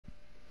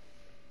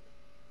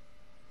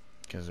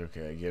Because,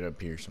 okay, I get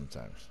up here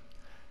sometimes.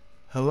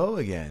 Hello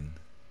again.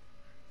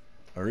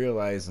 I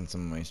realize in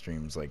some of my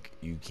streams, like,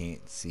 you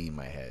can't see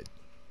my head.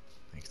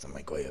 Like, 'cause I'm,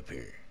 like, way up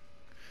here.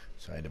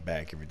 So I had to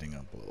back everything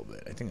up a little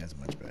bit. I think that's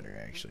much better,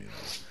 actually,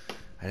 though.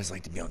 I just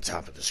like to be on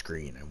top of the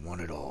screen. I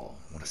want it all.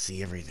 I want to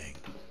see everything.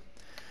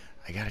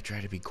 I gotta try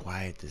to be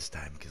quiet this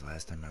time, because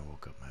last time I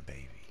woke up my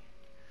baby.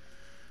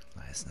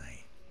 Last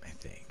night, I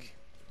think.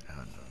 I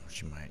don't know.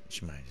 She might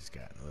have just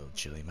gotten a little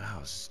chilly. My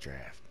house is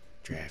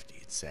drafty.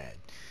 It's sad.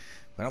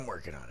 But I'm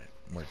working on it.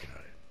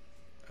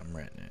 I'm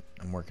renting it.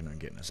 I'm working on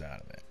getting us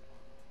out of it.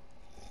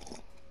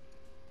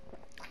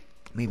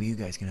 Maybe you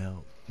guys can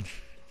help.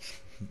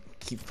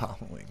 Keep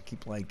following,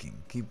 keep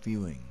liking, keep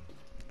viewing.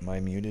 Am I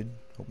muted?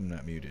 Hope I'm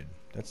not muted.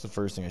 That's the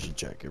first thing I should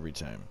check every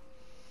time.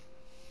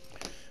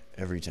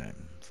 Every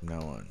time, from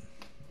now on.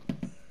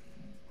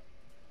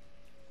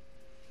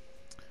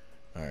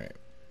 Alright.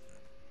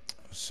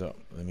 So,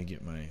 let me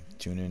get my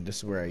tune in. This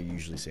is where I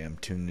usually say I'm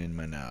tuning in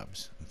my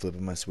knobs. I'm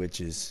flipping my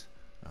switches.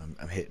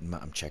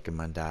 I'm checking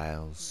my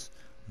dials.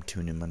 I'm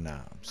tuning my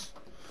knobs.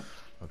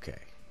 Okay,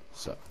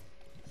 so.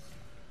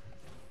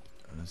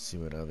 Let's see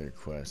what other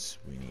quests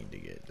we need to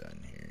get done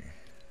here.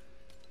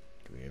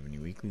 Do we have any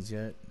weeklies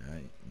yet?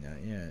 Not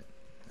yet.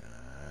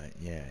 Not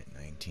yet.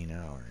 19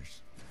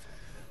 hours.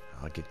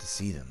 I'll get to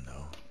see them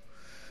though.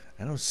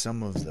 I know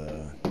some of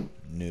the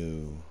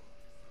new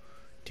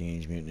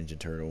Teenage Mutant Ninja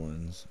Turtle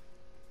ones.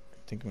 I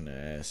think I'm gonna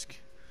ask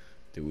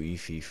the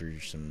Wi-Fi for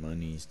some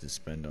monies to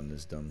spend on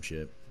this dumb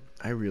shit.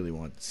 I really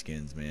want the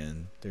skins,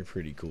 man. They're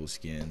pretty cool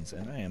skins,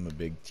 and I am a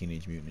big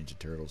Teenage Mutant Ninja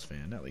Turtles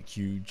fan. Not like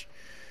huge.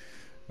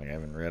 Like, I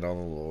haven't read all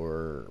the lore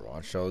or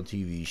watched all the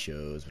TV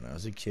shows. When I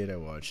was a kid, I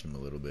watched them a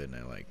little bit and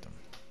I liked them.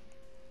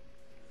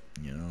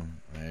 You know,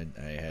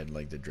 I had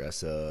like the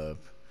dress up.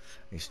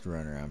 I used to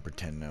run around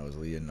pretending I was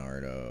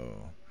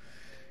Leonardo.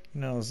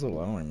 You know, I was little.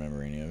 I don't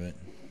remember any of it,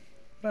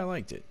 but I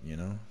liked it. You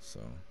know,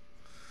 so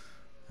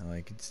I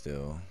like it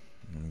still.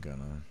 I'm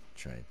gonna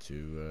try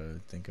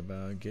to think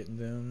about getting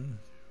them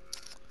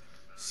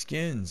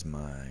skins,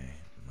 my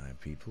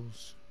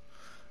peoples.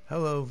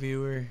 Hello,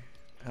 viewer.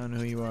 I don't know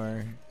who you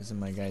are. Is it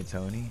my guy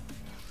Tony?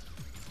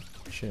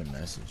 I should have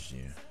messaged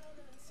you.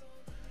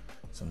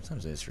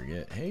 Sometimes I just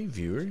forget. Hey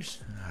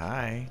viewers.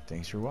 Hi.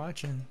 Thanks for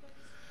watching.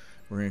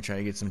 We're going to try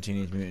to get some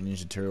Teenage Mutant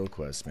Ninja Turtle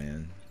quests,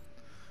 man.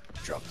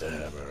 Drop the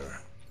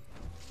hammer.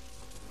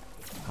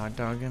 Hot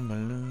dog and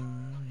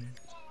balloon.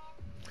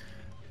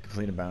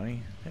 Complete a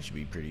bounty. That should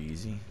be pretty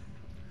easy.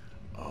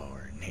 Oh,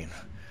 our name.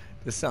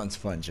 This sounds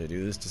fun. Should I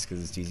do this just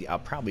because it's easy? I'll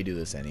probably do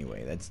this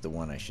anyway. That's the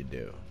one I should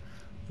do.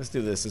 Let's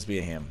do this. Let's be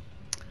a ham.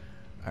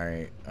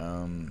 Alright, I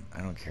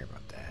don't care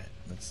about that.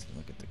 Let's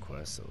look at the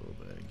quest a little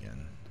bit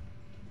again.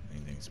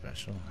 Anything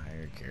special?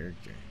 Hire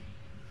character.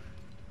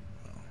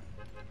 Well.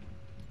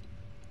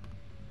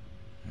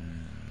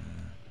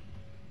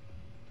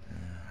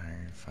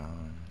 Hire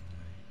follow.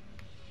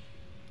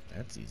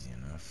 That's easy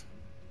enough.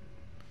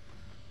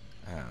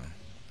 I don't know.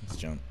 Let's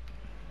jump.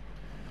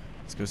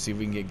 Let's go see if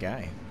we can get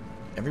Guy.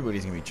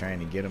 Everybody's going to be trying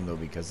to get him, though,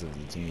 because of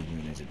the Teenage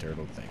Mutant Ninja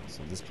Turtle thing.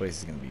 So this place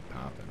is going to be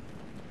popping.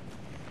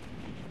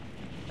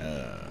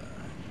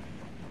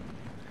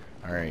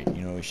 Alright,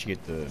 you know, we should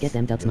get the... Get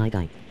them, that's my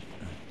guy.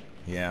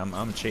 Yeah,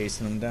 I'm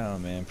chasing them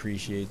down, man.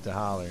 Appreciate the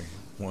holler.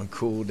 One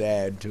cool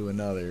dad to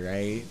another,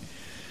 right?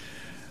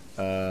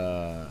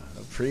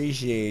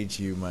 Appreciate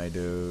you, my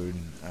dude.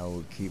 I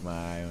will keep my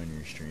eye on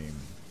your stream.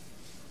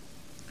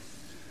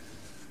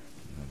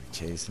 I'll be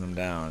chasing them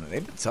down.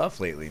 They've been tough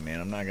lately, man.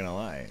 I'm not gonna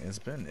lie. It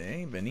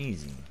ain't been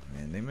easy,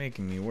 man. They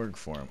making me work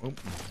for them.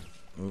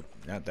 Oop,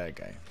 not that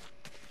guy.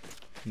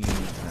 He's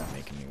not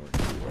making me work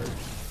too hard.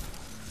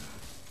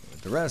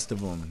 But the rest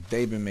of them,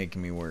 they've been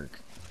making me work.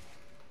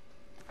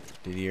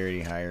 Did he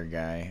already hire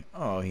Guy?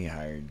 Oh, he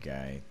hired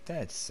Guy.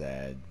 That's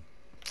sad.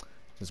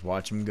 Just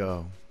watch him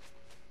go.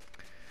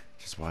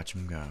 Just watch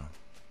him go.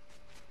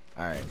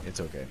 Alright,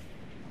 it's okay.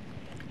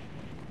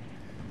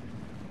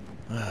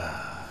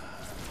 Let's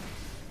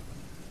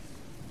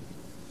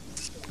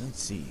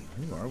see.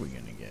 Who are we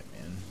gonna get,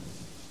 man?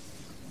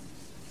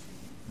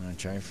 I'm gonna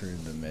try for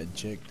the med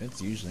chick.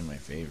 That's usually my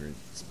favorite.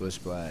 Splish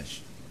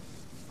Splash.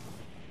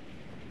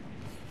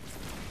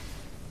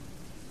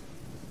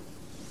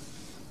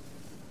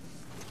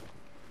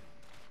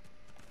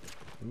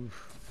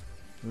 Oof.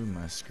 Ooh,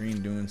 my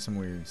screen doing some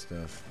weird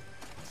stuff.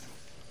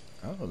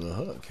 Oh, the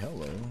hook.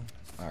 Hello.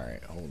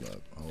 Alright, hold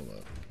up.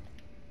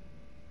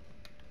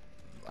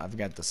 I've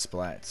got the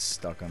splat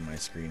stuck on my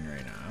screen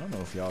right now. I don't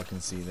know if y'all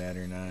can see that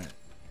or not.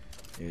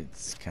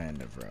 It's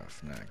kind of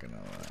rough, not gonna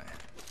lie.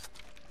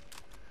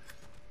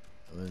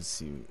 Let's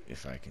see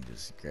if I can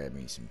just grab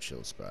me some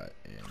chill spot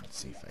and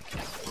see if I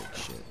can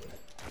fix shit.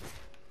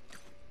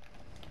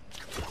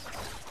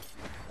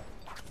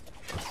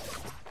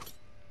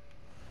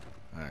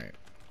 Alright.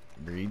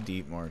 Breathe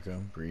deep,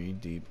 Marco. Breathe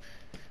deep.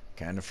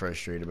 Kind of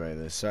frustrated by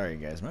this. Sorry,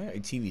 guys. My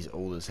TV's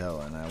old as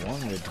hell, and I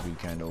wanted it to be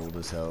kind of old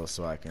as hell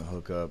so I can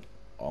hook up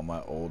all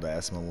my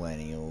old-ass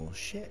millennial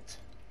shit.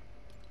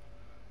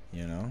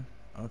 You know?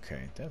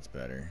 Okay, that's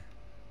better.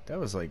 That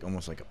was like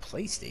almost like a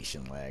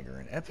PlayStation lag or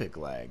an Epic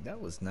lag.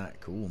 That was not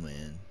cool,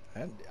 man.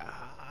 I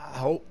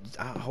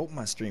hope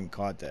my stream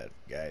caught that,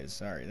 guys.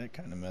 Sorry, that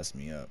kind of messed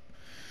me up.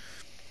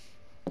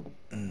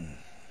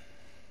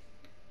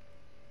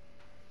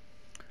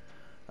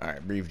 All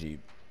right, breathe deep.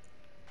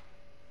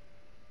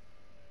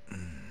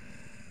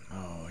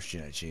 Oh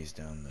shit! I chased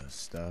down the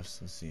stuffs.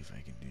 Let's see if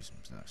I can do some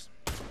stuffs.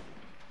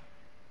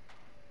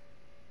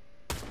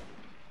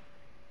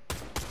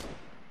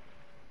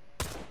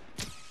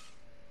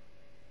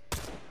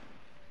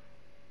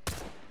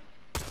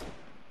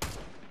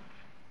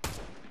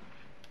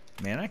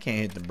 Man, I can't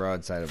hit the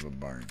broadside of a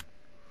barn.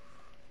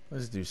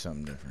 Let's do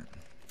something different.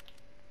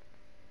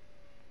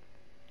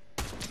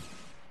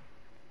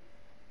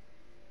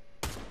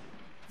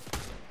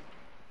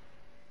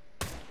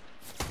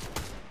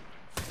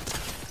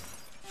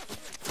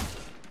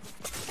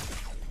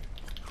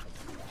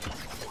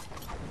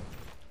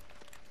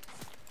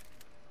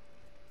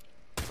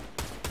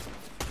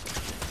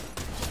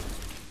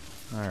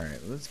 Alright,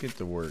 let's get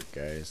to work,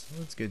 guys.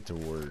 Let's get to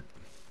work.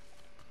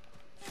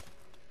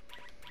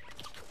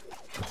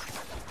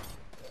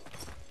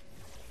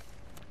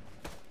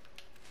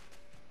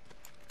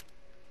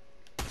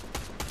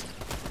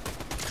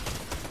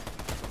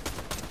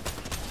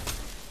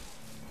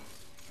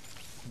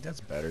 That's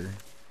better.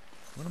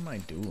 What am I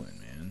doing,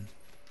 man?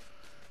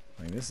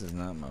 Like, this is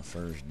not my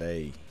first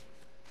day.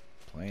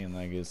 Playing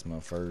like it's my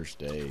first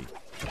day.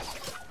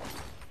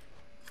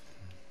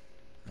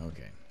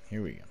 Okay,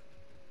 here we go.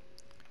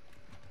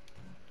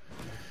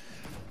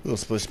 Little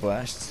splish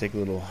splash. Let's take a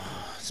little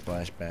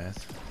splash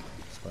bath.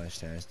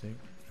 Splash-tastic.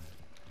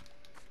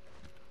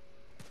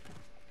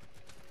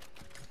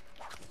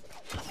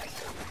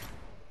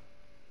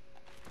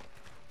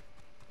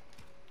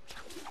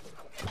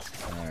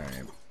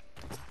 Alright.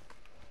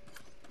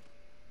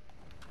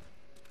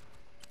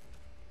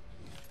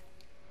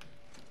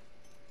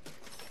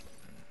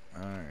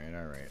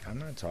 Alright. I'm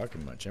not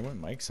talking much. I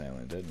went mic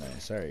silent, didn't I?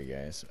 Sorry,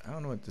 guys. I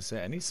don't know what to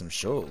say. I need some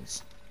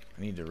shoals.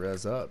 I need to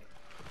res up.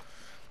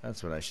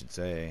 That's what I should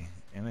say.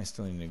 And I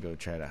still need to go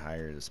try to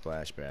hire the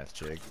splash bath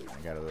chick. I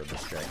got a little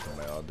distracted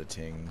by all the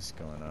things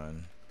going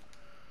on.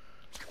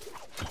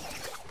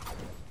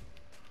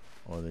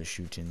 All the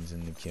shootings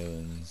and the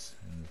killings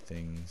and the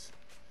things.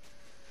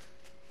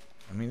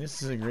 I mean,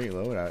 this is a great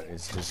loadout.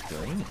 It's just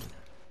green.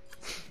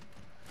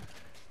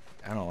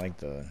 I don't like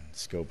the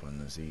scope on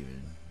this either.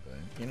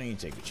 But, you know, you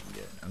take what you can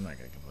get. I'm not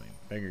going to complain.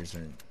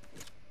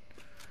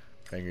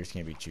 Beggars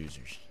can't be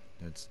choosers.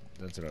 That's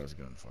what I was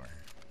going for.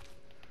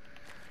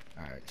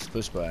 Alright,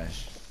 splish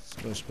splash.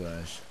 Splish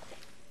splash.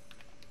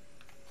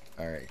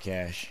 Alright,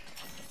 cash.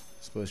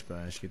 Splish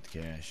splash, get the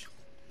cash.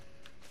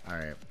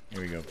 Alright,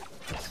 here we go.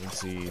 Let's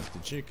see if the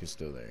chick is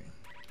still there.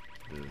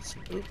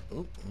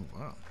 Oh,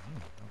 wow. I'll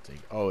take.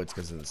 Oh, it's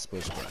because of the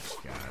splish splash.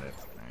 Got it.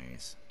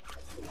 Nice.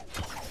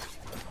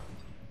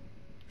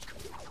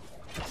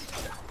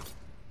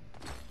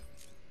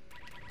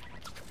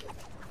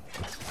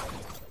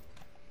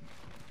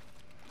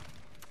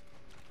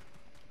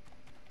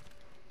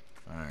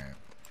 Alright.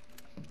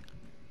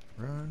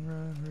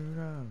 Run,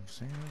 Rudolph.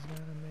 Santa's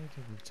gotta make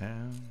it to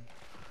town.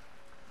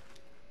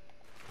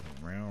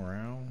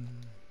 Round.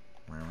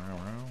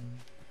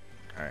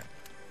 Alright.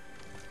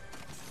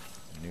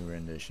 New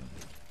rendition.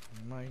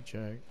 Mic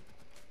check.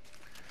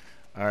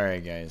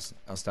 Alright, guys.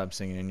 I'll stop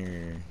singing in your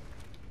ear.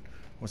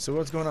 So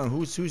what's going on?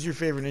 Who's your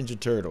favorite Ninja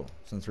Turtle?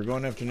 Since we're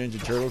going after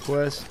Ninja Turtle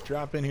quest,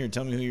 drop in here.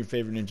 Tell me who your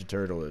favorite Ninja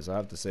Turtle is. I'll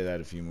have to say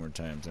that a few more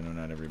times. I know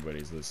not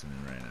everybody's listening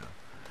right now.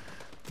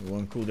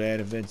 One cool dad,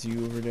 if that's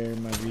you over there,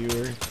 my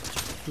viewer.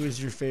 Who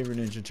is your favorite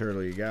Ninja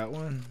Turtle? You got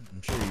one?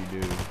 I'm sure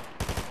you do.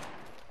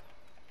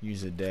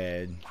 Use a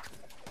dad.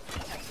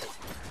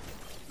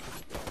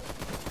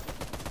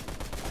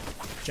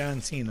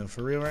 John Cena,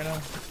 for real right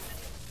now?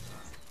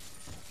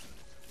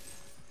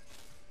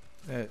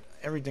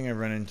 Everything I've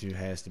run into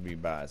has to be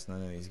bots.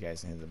 None of these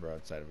guys can hit the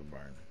broadside of a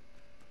barn.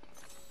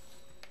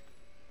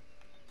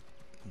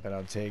 But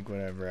I'll take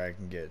whatever I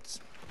can get.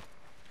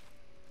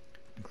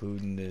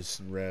 Including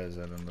this res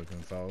that I'm looking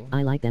for.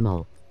 I like them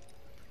all.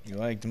 You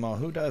like them all?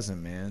 Who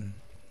doesn't, man?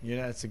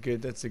 Yeah, that's a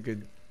good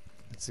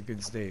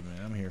statement.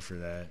 I'm here for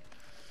that.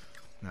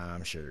 Nah,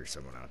 I'm sure there's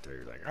someone out there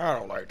who's like, I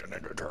don't like the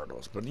Ninja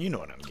Turtles, but you know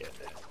what I'm getting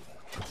at.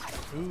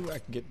 Ooh, I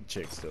can get the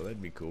chick still.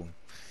 That'd be cool.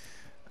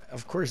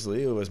 Of course,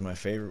 Leo was my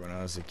favorite when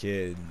I was a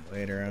kid.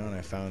 Later on,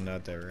 I found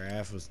out that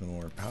Raph was the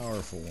more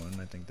powerful one.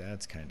 I think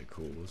that's kind of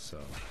cool. So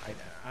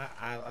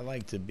I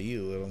like to be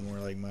a little more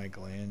like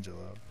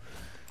Michelangelo.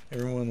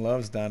 Everyone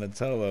loves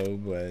Donatello,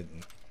 but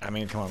I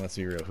mean, come on, let's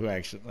be real. Who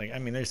actually, like, I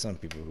mean, there's some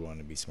people who want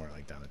to be smart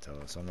like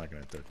Donatello, so I'm not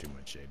going to throw too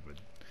much shade, but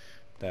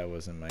that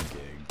wasn't my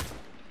gig.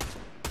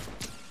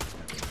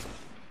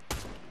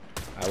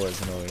 I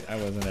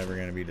wasn't ever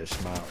going to be the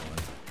smart one.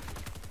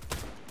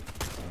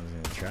 I was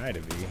going to try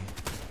to be.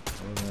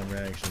 I wasn't ever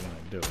actually going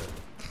to do it.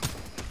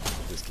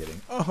 Just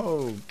kidding.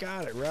 Oh,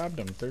 God, it robbed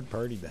him. Third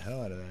party the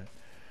hell out of that.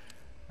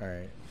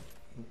 Alright.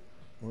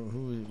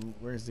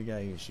 Where's the guy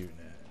you was shooting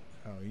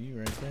at? Oh, you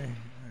right there?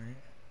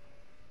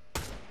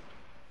 Alright.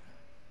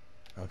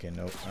 Okay,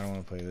 nope. I don't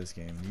want to play this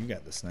game. You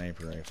got the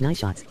sniper rifle. Nice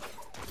shots.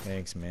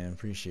 Thanks, man.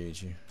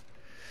 Appreciate you.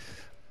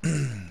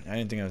 I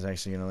didn't think I was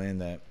actually going to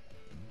land that.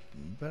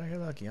 But I got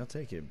lucky. I'll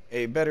take it.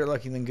 Hey, better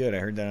lucky than good. I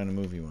heard that on a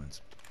movie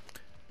once.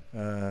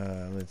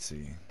 Let's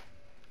see.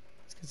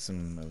 Let's get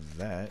some of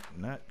that.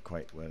 Not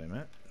quite what I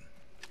meant.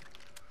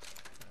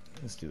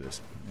 Let's do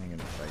this. I'm going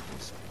to fight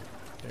this.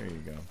 There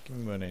you go. Give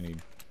me what I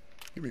need.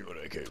 Give me what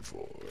I came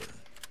for.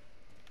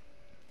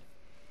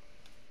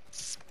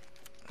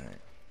 Alright.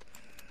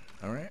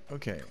 Alright,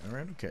 okay.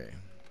 Alright, okay.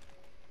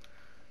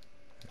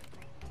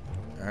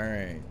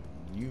 Alright.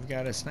 You've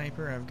got a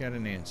sniper, I've got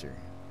an answer.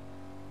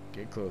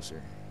 Get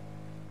closer.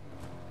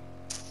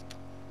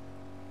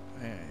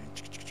 Let's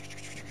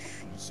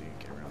see,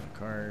 get around the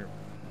cart.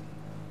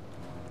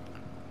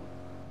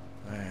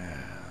 I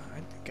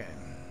think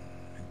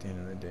at the end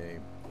of the day,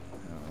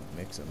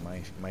 mix up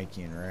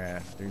Mikey and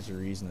Raph. There's a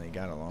reason they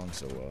got along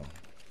so well.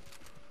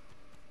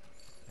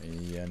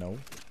 You know?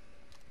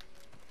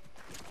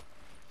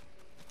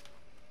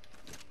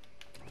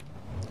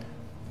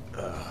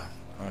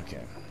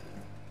 Okay.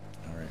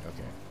 Alright,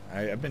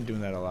 okay. I've been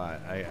doing that a lot.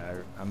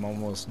 I'm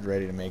almost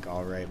ready to make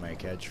alright my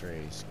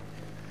catchphrase.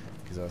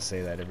 Because I'll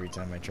say that every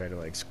time I try to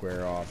like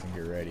square off and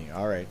get ready.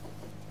 Alright.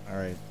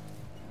 Alright.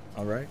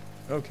 Alright.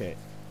 Okay.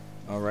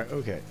 Alright.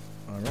 Okay.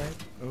 Alright.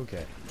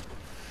 Okay.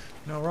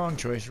 No, wrong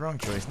choice. Wrong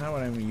choice. Not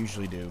what I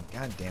usually do.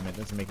 God damn it.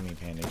 That's making me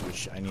panic.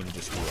 Which I need to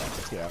just get out.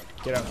 Let's get out.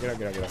 Get out. Get out.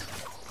 Get out. Get out.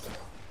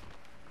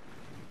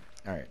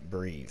 Alright.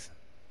 Breathe.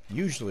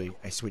 Usually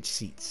I switch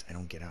seats. I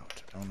don't get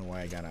out. I don't know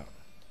why I got out.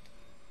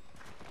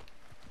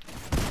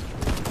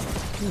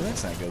 Ooh,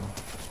 that's not good.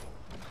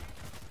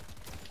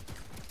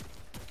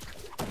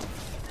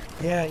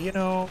 Yeah, you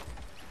know,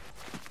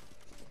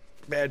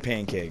 bad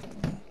pancake.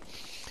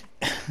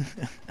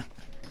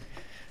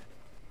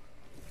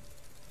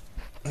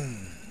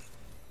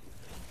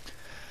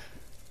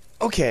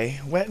 Okay,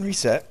 wet and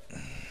reset.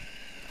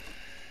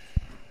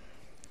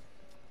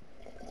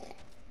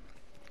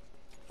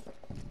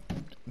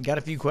 Got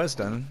a few quests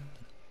done.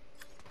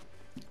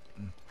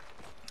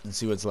 Let's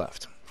see what's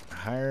left.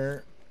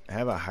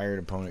 Have a hired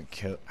opponent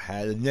kill.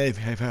 Have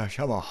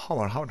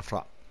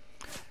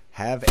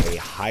a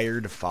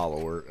hired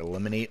follower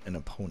eliminate an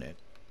opponent.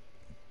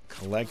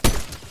 Collect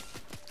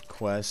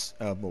quests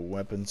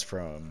weapons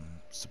from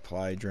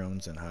supply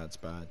drones and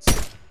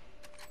hotspots.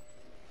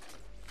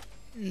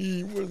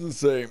 What does it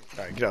say?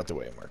 Alright, get out the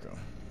way, Marco.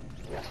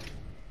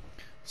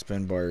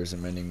 Spin bars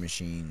and mending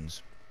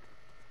machines.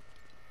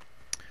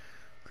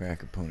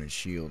 Crack opponent's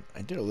shield.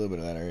 I did a little bit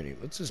of that already.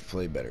 Let's just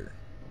play better.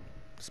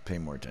 Let's pay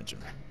more attention.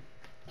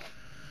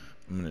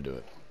 I'm gonna do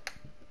it.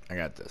 I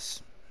got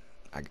this.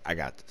 I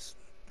got this.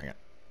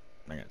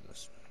 I got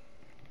this.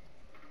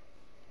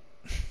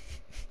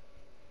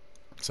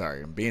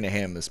 Sorry, I'm being a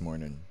ham this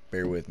morning.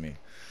 Bear with me.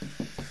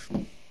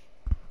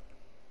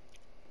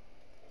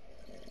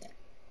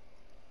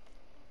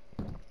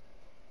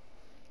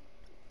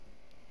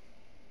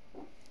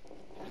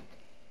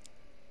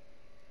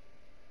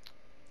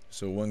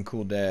 So one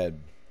cool dad,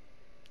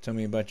 tell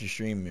me about your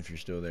stream if you're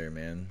still there,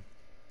 man.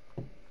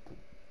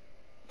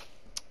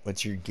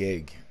 What's your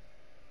gig?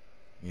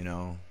 You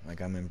know,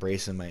 like I'm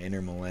embracing my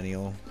inner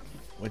millennial.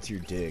 What's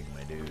your dig,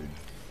 my dude?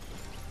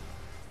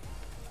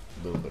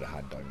 A little bit of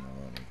hot dog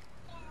Maloney.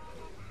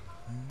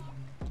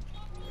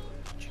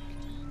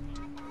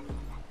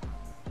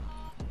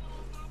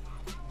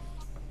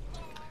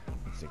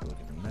 Let's take a look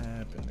at the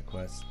map and the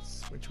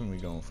quests. Which one are we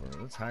going for?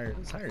 Let's hire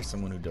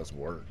someone who does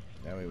work.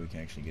 That way we can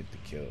actually get the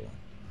kill.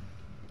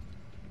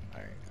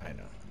 Alright, I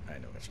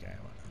know which guy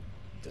I want.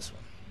 This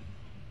one.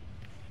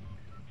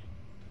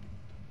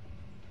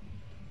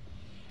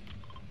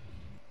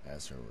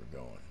 That's where we're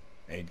going.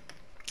 Hey,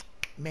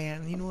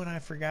 man, you know what I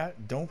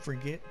forgot? Don't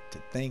forget to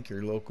thank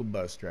your local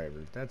bus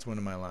driver. That's one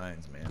of my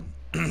lines,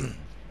 man.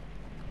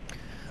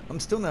 I'm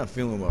still not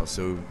feeling well,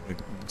 so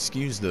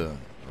excuse the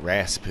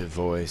raspy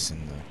voice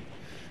and the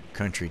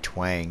country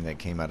twang that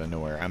came out of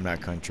nowhere. I'm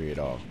not country at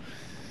all.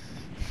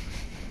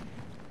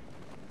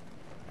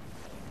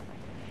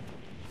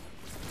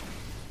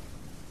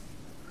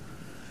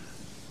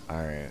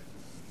 Alright.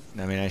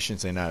 I mean, I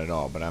shouldn't say not at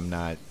all, but I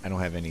don't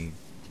have any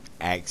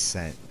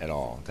accent at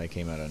all. That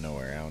came out of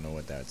nowhere. I don't know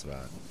what that's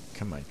about.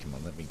 Come on,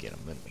 let me get him,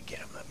 let me get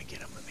him, let me get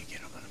him, let me get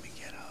him, let me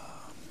get him.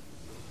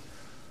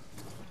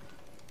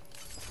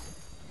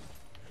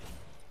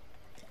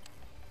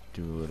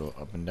 Do a little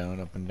up and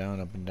down, up and down,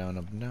 up and down,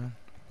 up and down.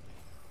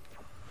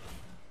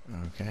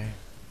 Okay.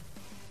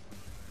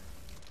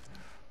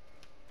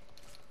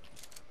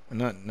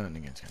 Nothing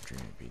against country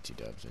BT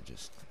dubs, I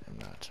just am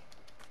not.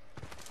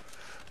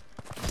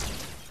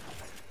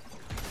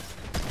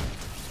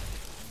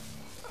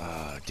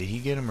 Did he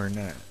get him or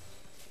not?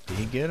 Did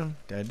he get him?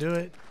 Did I do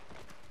it?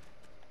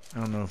 I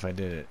don't know if I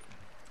did it.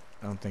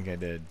 I don't think I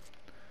did.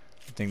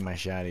 I think my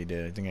shotty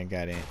did. I think I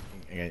got it.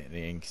 I got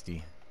the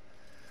angsty.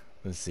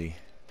 Let's see.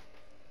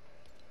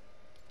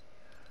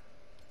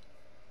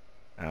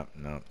 Oh,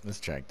 no.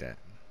 Let's track that.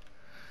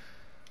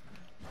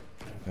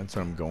 That's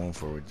what I'm going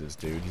for with this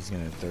dude. He's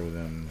gonna throw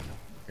them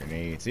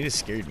Grenades. They just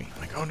scared me.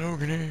 I'm like, oh no,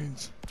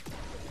 grenades.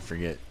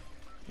 Forget.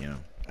 You know,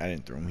 I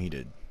didn't throw them. He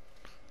did.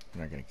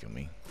 They're not gonna kill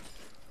me.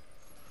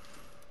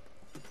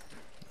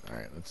 All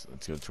right, let's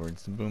go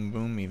towards the boom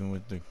boom. Even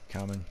with the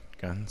common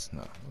guns.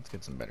 No, let's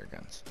get some better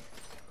guns.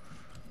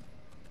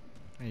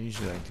 I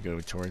usually like to go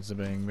towards the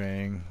bang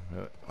bang.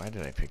 But why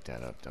did I pick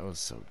that up? That was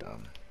so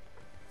dumb.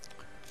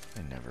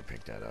 I never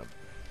picked that up.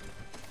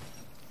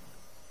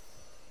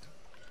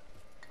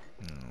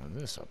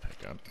 This I'll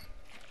pick up.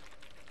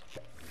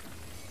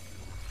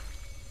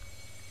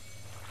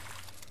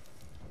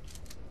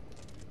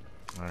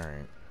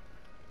 Alright.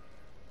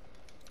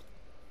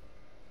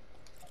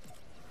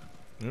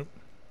 Nope.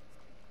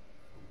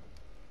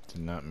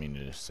 Did not mean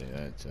to just say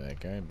that to that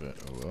guy, but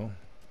oh well.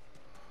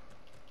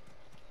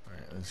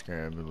 Alright, let's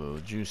grab a little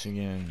juice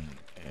again.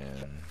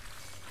 And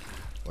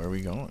where are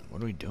we going?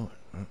 What are we doing?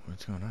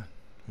 What's going on?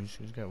 Who's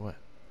got what?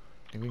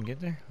 Think we can get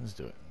there? Let's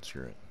do it.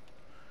 Screw it.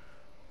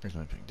 Where's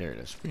my pick? There it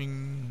is.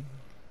 Bing.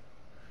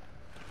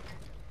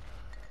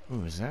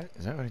 Ooh, is that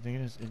what I think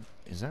it is?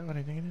 Is that what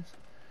I think it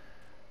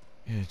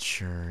is? It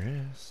sure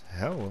is.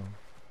 Hello,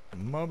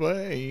 my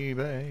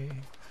baby.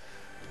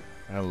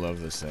 I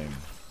love this thing.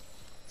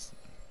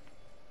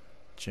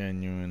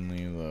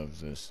 Genuinely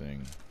love this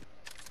thing.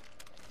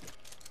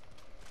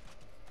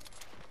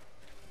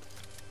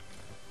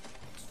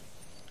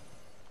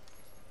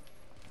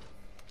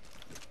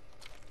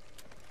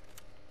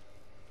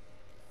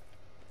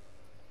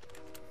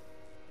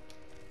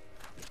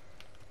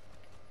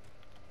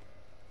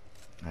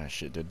 Ah,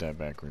 shit, did that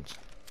backwards.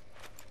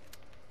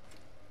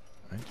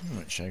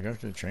 Should I go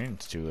after the train?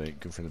 It's too late.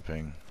 Good for the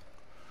ping.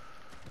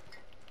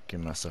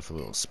 Give myself a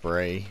little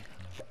spray.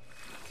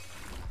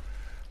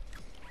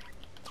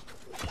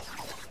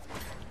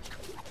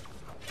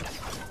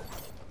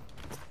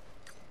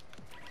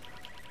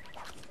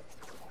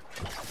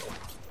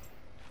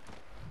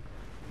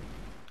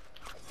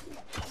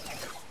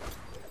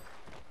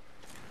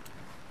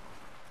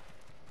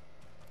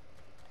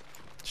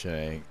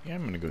 Yeah,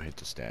 I'm gonna go hit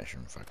the stash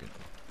room. Fuck it.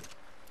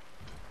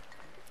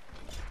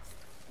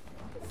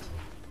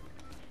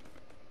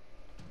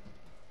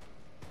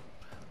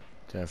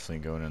 Definitely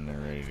going in there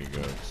ready to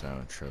go because I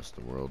don't trust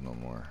the world no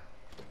more.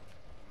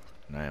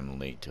 And I am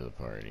late to the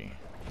party.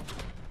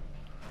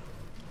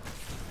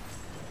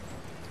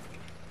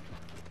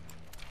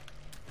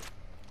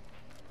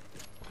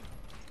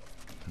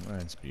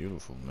 That's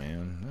beautiful,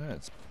 man.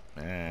 That's...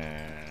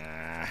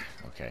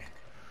 okay.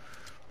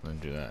 Let me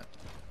do that.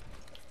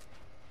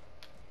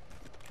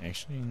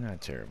 Actually,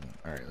 not terrible.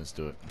 Alright, let's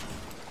do it.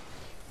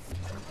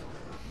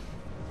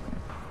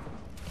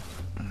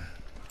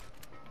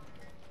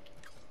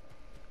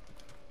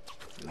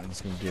 Let's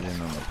go get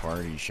in on the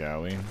party,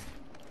 shall we?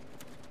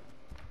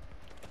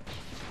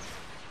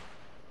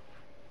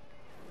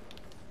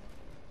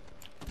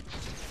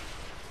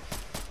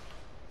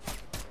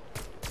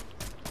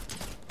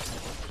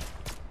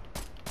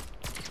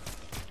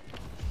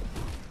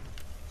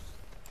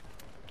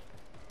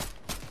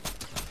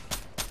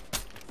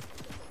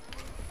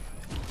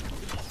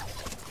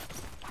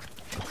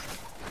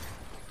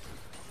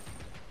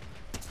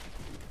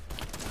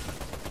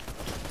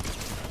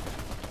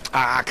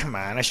 Ah, come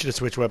on. I should have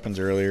switched weapons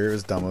earlier. It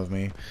was dumb of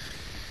me.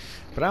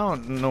 But I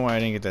don't know why I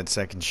didn't get that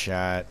second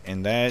shot.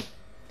 And that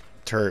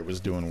turret was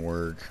doing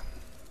work.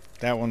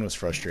 That one was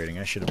frustrating.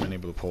 I should have been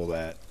able to pull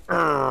that.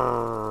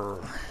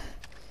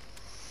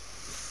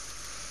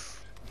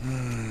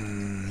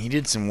 He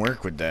did some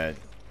work with that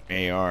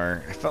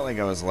AR. I felt like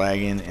I was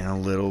lagging and a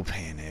little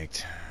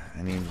panicked.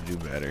 I need to do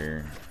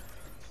better.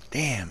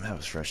 Damn, that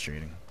was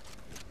frustrating.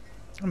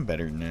 I'm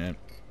better than that.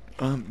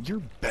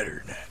 You're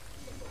better than that.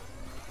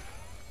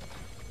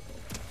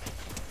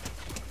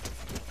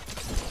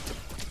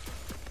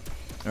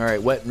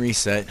 Alright, wet and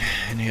reset.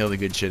 Inhale the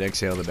good shit,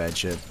 exhale the bad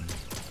shit.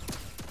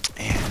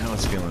 Man, that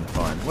was feeling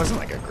fun. It wasn't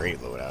like a great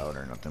loadout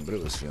or nothing, but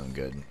it was feeling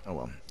good. Oh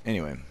well.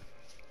 Anyway,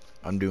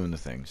 I'm doing the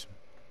things.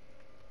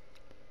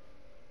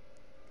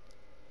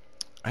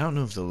 I don't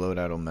know if the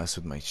loadout will mess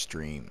with my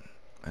stream.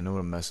 I know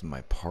it'll mess with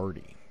my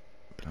party,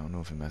 but I don't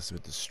know if it messes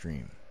with the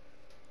stream.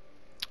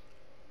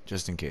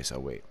 Just in case,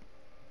 I'll wait.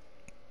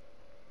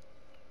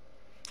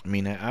 I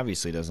mean, it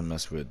obviously doesn't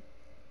mess with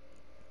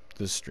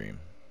this stream.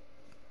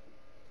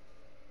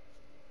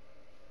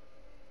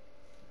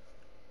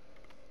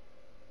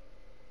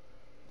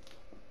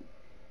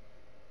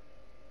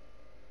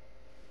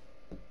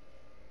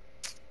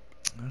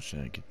 How should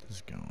I get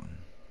this going?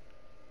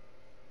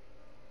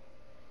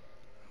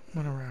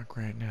 I'm gonna rock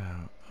right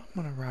now.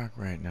 I'm gonna rock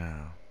right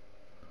now.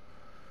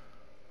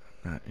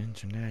 I'm not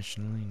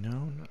internationally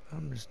known.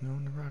 I'm just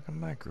known to rock a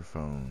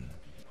microphone.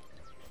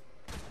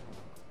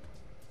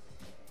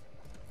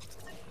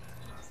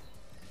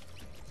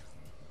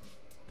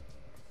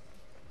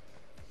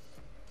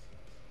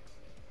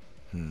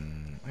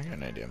 I got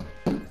an idea.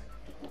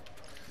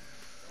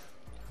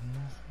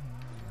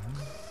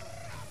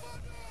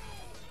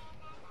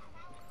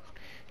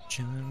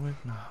 Chilling with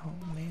my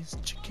homies,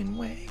 chicken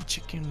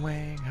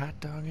wing, hot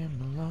dog and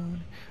bologna.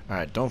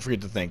 Alright, don't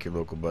forget to thank your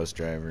local bus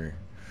driver.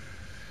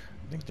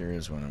 think there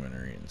is one I'm going to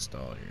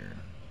reinstall here.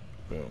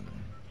 Boom.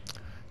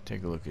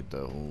 Take a look at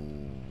the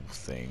whole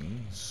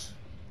things.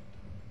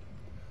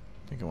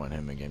 I think I want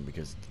him again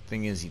because the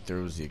thing is he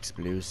throws the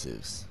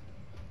explosives.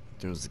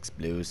 So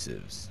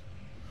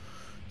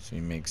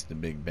he makes the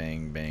big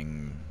bang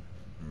bang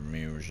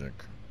music.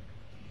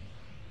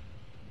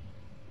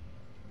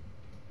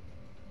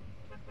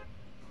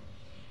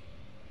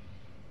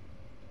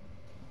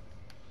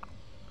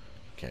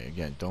 Okay,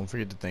 again, don't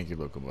forget to thank your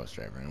local bus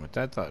driver. And with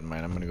that thought in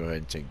mind, I'm going to go ahead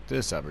and take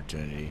this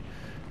opportunity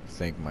to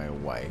thank my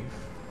wife,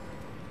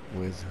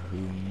 with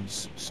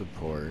whose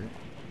support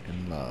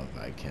and love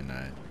I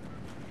cannot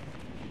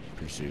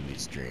pursue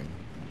this dream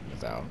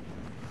without.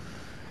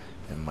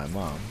 And my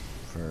mom,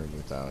 for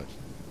without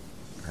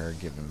her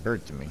giving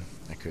birth to me,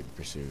 I couldn't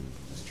pursue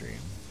this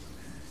dream.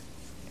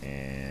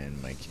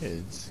 And my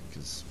kids,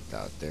 because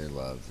without their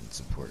love and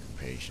support and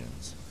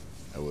patience,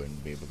 I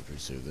wouldn't be able to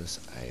pursue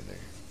this either.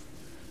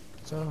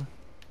 So,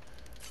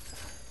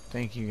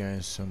 thank you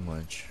guys so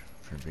much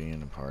for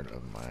being a part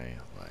of my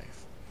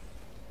life.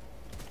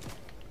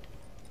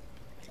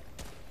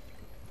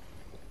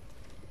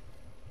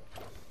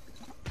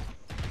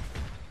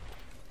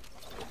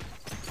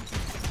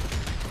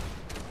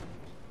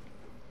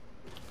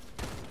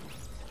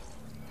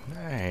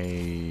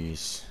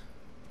 Nice.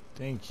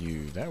 Thank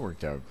you. That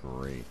worked out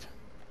great.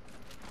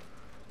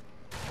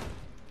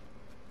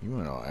 You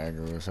went all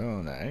aggro as hell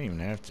on that. I didn't even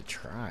have to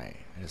try.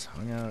 I just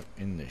hung out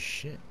in the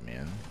shit,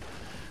 man.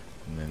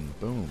 And then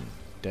boom,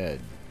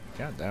 dead.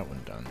 Got that one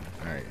done.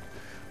 Alright.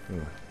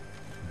 Ooh.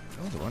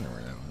 I was wondering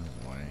where that was.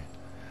 Why?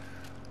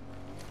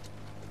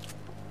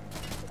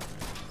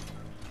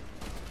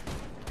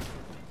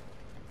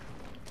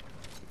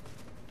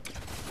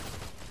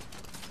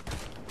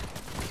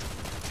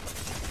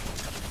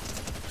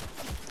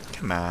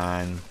 Come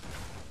on.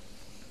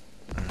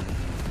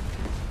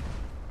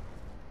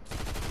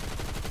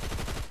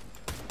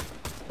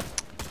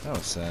 That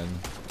was sad.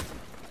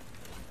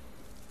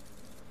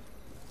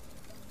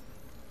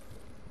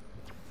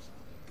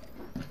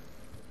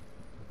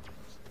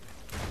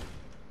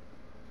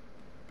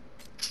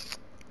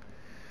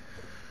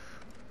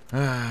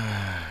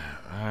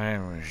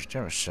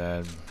 That was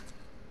sad.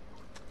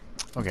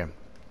 Okay.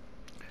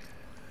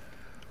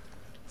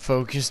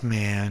 Focused,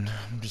 man.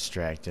 I'm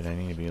distracted. I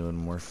need to be a little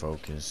more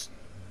focused.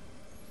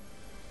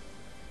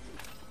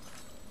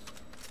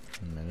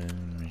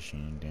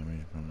 Machine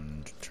damage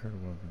from turtle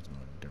weapons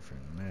on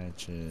different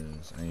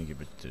matches. I need to get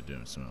back to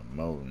doing some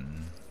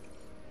emoting.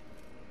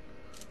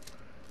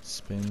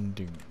 Spin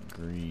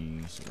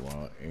degrees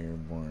while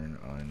airborne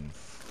on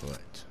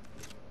foot.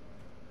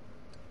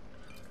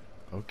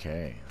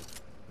 Okay.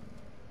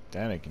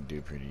 That I can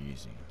do pretty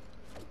easy.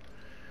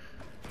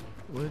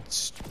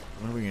 What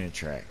are we gonna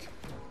track?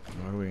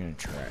 What are we gonna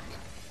track?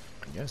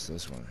 I guess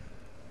this one.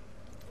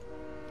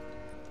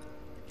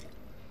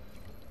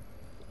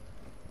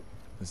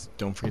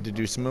 Don't forget to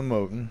do some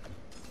emoting.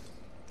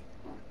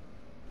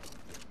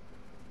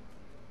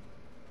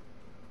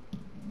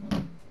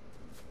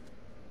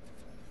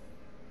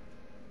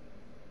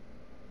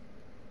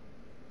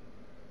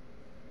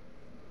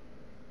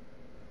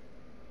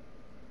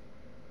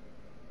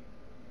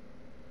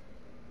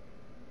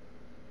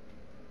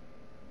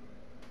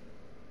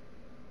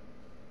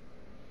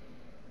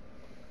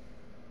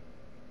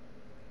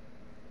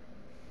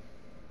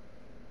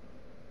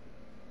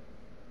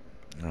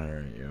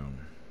 Alright, yo.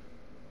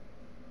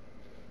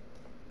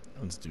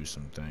 Let's do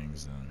some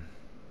things then.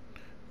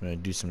 I'm gonna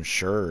do some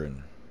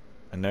suring.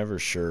 I never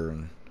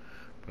suring,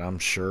 but I'm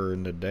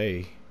suring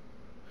today.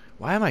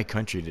 Why am I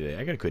country today?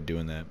 I gotta quit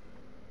doing that.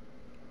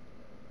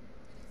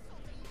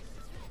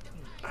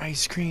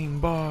 Ice cream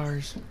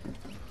bars.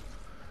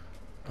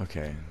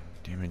 Okay.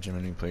 Damage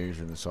enemy players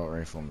with assault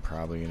rifle I'm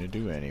probably gonna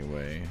do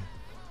anyway.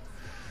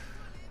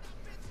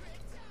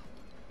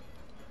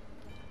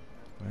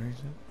 Where is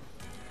it?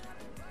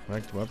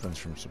 Collect weapons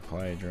from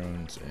supply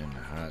drones and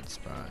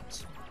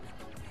hotspots.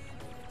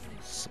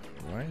 So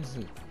why is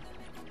it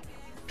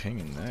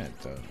pinging that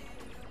though?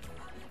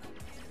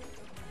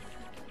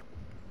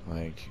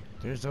 Like,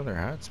 there's other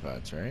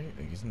hotspots, right?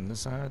 Like, isn't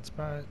this a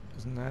hotspot?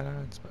 Isn't that a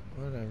hotspot?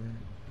 Whatever.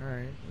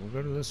 Alright, we'll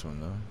go to this one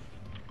though.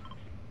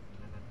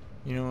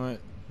 You know what?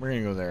 We're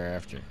gonna go there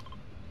after.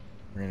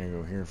 We're gonna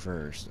go here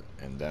first,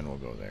 and then we'll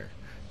go there.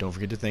 Don't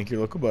forget to thank your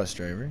local bus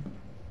driver.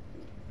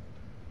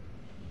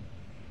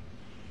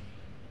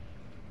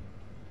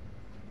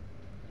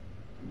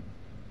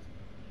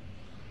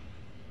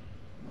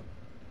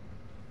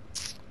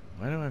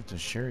 Why do I have to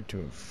share it to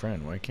a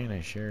friend? Why can't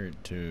I share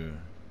it to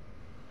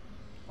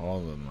all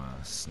of my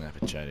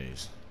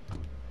Snapchatties?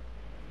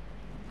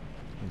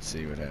 Let's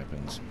see what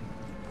happens.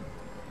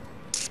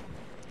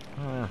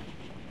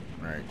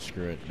 Alright,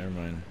 screw it. Never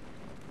mind.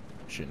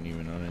 Shouldn't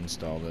even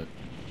uninstalled it.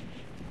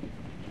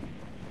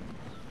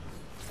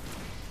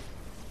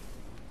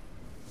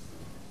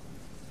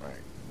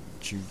 Alright.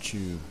 Choo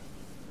choo.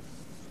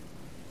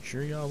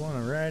 Sure y'all want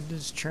to ride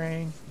this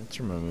train? That's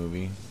from a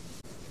movie.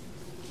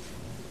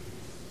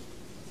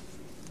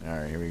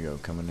 Alright, here we go.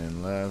 Coming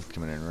in left,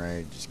 coming in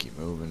right. Just keep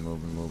moving,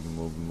 moving, moving,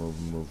 moving,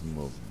 moving, moving,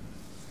 moving.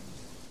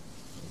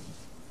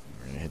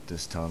 We're gonna hit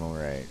this tunnel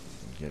right.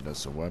 Get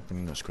us a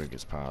weapon as quick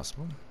as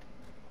possible.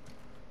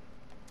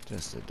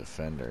 Just to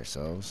defend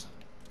ourselves.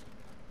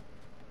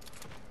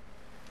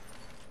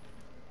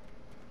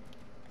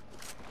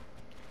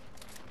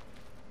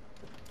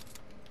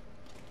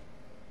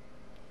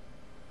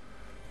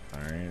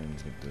 Alright,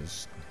 let's get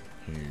this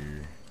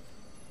here.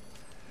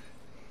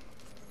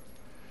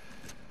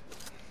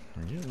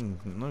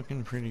 We're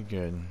looking pretty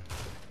good.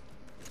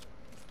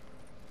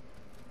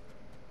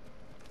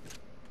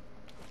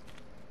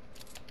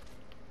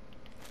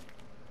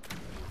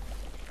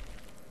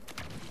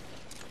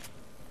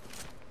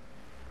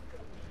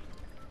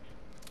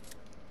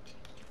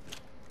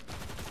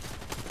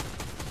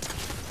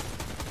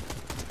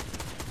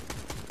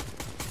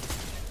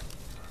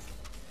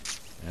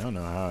 I don't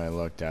know how I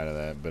lucked out of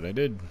that, but I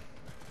did.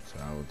 So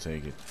I will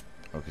take it.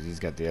 Oh, because he's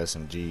got the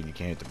SMG and you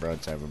can't hit the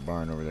broadside of a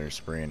barn over there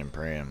spraying and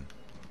praying.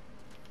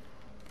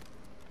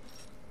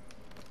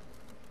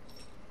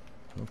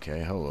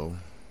 Okay, hello.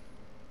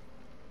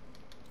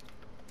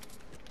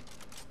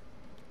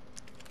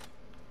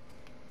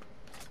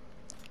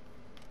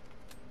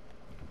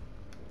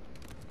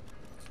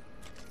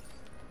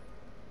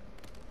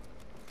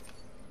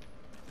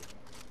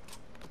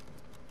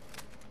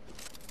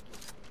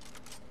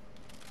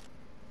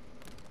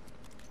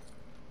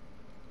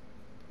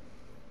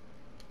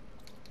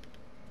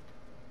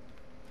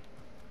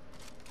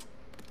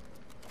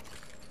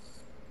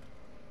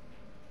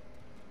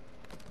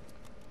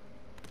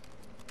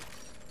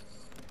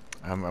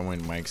 I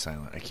went mic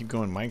silent. I keep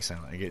going mic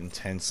silent. I get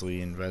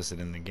intensely invested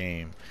in the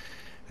game.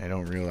 I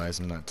don't realize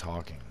I'm not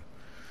talking.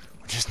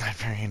 Which is not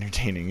very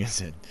entertaining,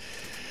 is it?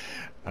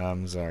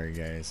 I'm sorry,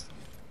 guys.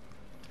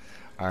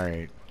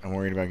 Alright, I'm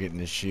worried about getting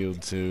the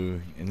shield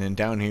too. And then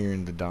down here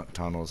in the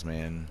tunnels,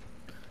 man,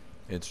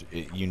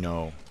 you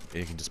know,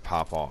 it can just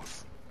pop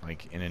off.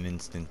 Like, in an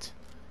instant.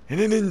 In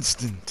an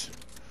instant!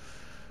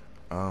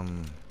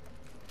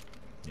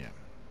 Yeah.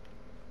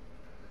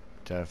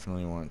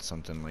 Definitely want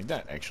something like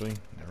that, actually.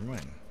 Never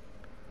mind.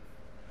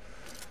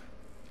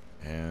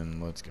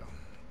 And let's go.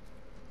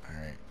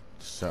 Alright,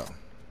 so.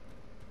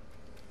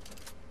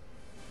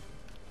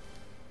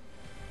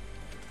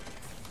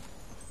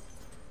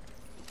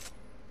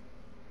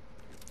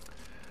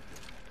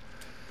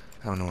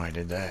 I don't know why I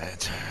did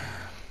that.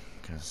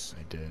 Because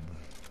I did.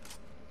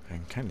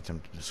 I'm kind of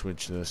tempted to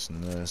switch this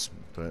and this,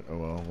 but oh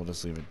well, we'll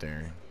just leave it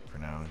there for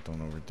now. Don't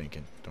overthink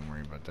it. Don't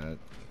worry about that.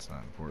 It's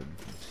not important.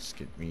 Just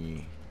get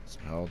me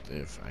some health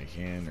if I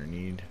can or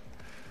need.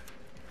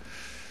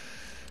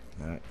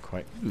 Not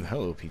quite. Ooh,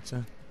 hello,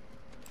 pizza.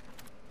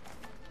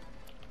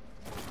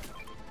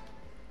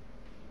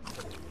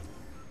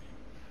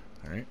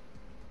 Alright.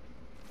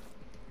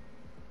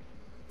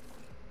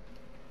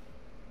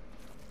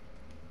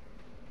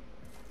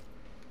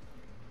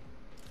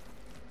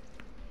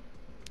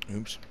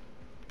 Oops.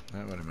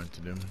 Not what I meant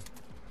to do.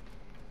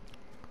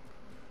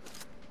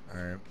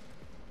 Alright.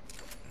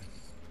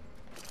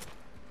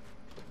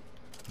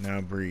 Now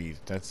breathe.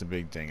 That's the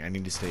big thing. I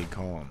need to stay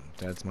calm.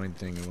 That's my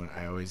thing when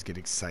I always get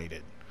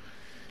excited.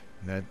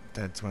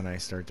 That's when I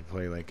start to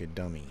play like a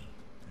dummy.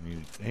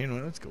 Hey, you know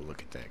what? Let's go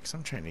look at that, because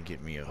I'm trying to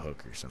get me a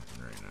hook or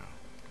something right now.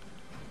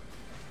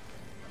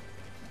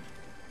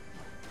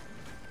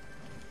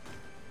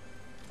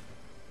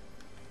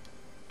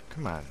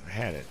 Come on, I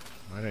had it.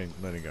 Why did I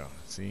let it go?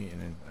 See,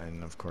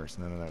 and of course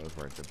none of that was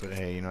worth it. But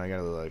hey, you know, I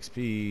got a little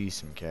XP,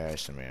 some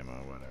cash, some ammo,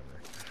 whatever.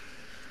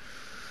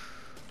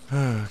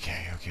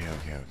 Okay,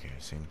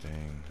 same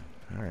thing.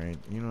 All right,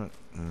 you know what?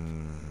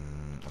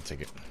 I'll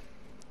take it.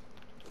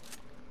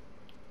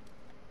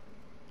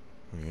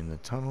 Are you in the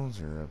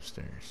tunnels or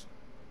upstairs?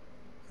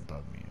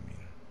 Above me, I mean.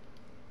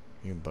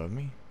 Are you above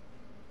me?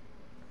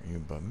 Are you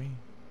above me?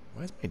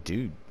 Why is my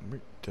dude?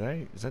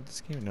 Is that this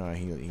game? No,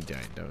 he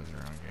died. That was the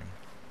wrong game.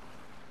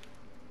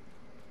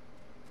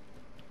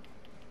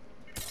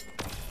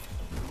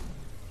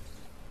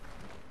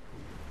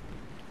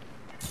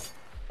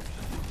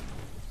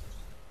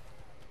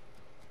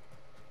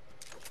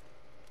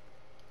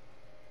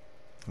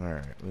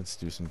 Alright, let's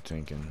do some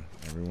thinking.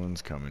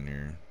 Everyone's coming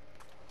here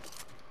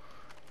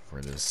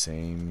for the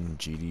same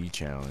GD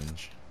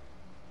challenge,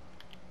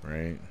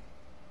 right?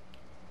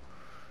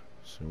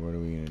 So what are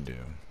we gonna do?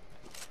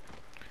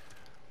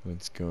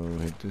 Let's go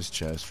hit this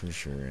chest for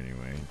sure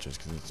anyway, just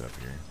because it's up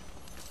here.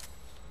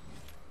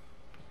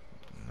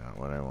 Not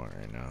what I want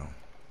right now.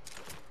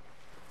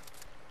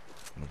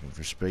 Looking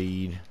for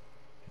speed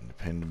and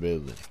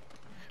dependability.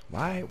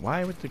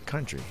 Why with the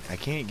country? I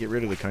can't get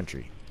rid of the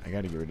country. I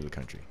gotta get rid of the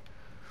country.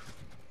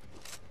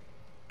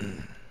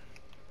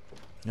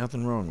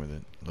 Nothing wrong with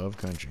it. Love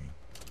country.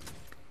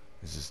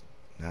 It's just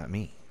not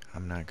me.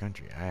 I'm not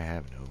country. I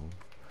have no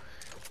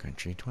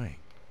country twang.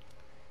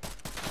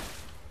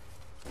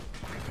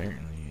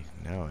 Apparently,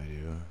 now I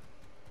do.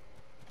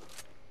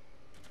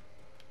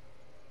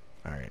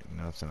 Alright,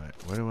 no, it's not.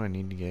 What do I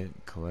need to get?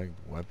 Collect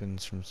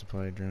weapons from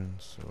supply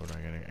drones. So what do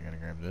I gotta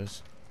grab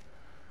this.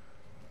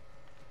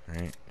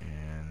 Right,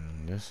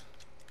 and this.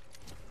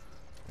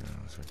 And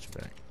I'll switch it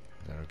back.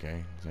 Is that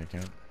okay? Does that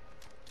count?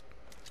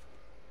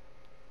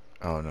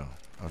 Oh no.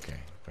 Okay.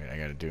 Wait, I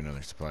gotta do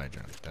another supply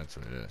drop. That's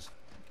what it is.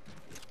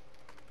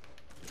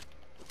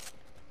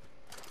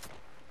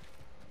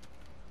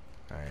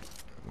 Alright.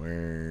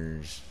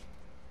 Where's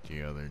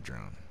the other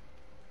drone?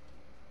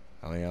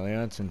 Ollie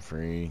Hudson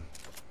free.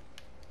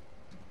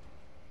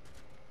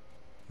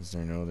 Is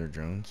there no other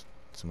drones?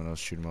 Someone else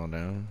shoot them all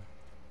down?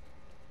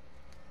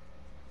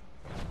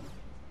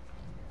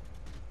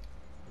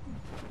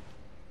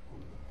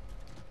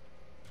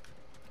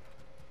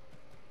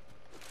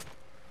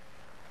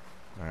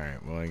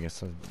 Alright, well I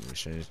guess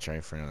should I just try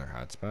for another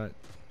hotspot?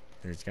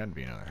 There's gotta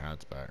be another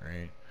hotspot,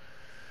 right?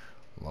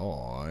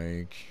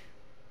 Like,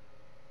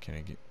 can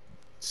I get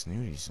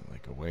Snooty's in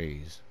like a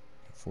ways?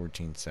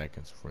 14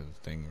 seconds before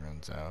the thing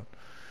runs out.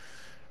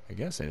 I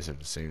guess I just have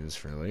to save this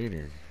for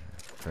later.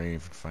 Pray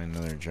if I find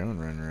another drone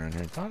running around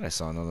here. I thought I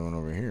saw another one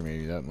over here.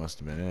 Maybe that must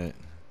have been it.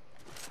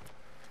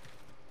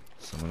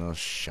 Someone else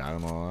shot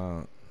them all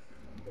out.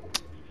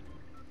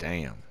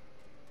 Damn.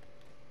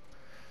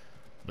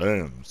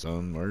 Damn,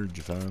 son, where'd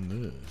you find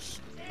this?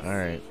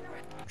 Alright.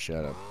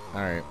 Shut up.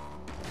 Alright.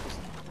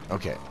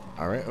 Okay.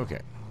 Alright,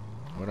 okay.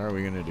 What are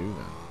we gonna do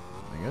then?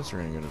 I guess we're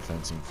gonna go to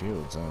fencing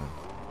fields, huh?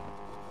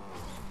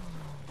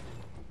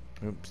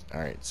 Oops.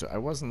 Alright, so I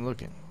wasn't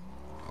looking.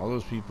 All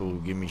those people who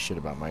give me shit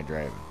about my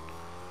driving.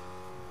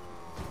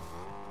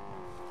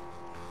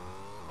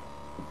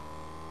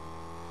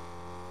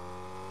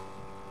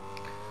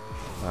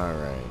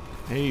 Alright.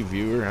 Hey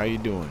viewer, how you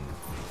doing?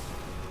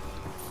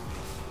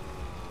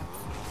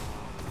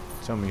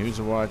 Tell me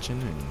who's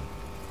watching and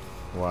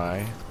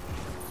why.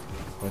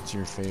 What's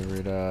your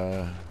favorite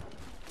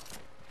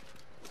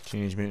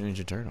Teenage Mutant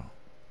Ninja Turtle?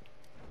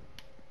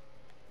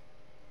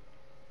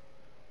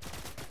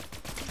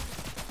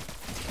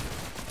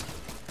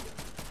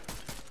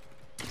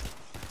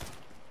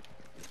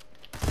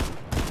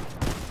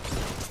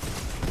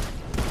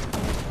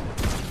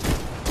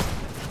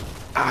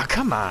 Ah,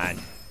 come on.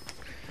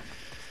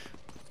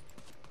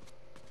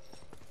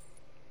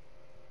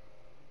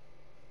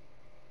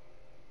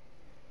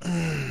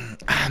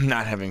 I'm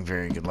not having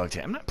very good luck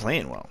today. I'm not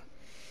playing well.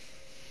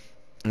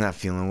 I'm not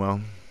feeling well.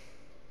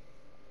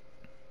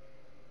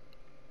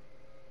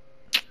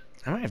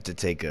 I might have to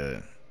take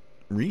a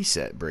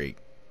reset break.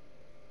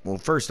 Well,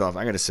 first off,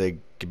 I gotta say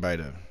goodbye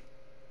to...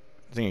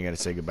 I think I gotta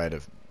say goodbye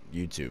to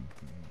YouTube.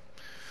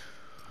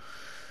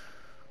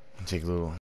 Take a little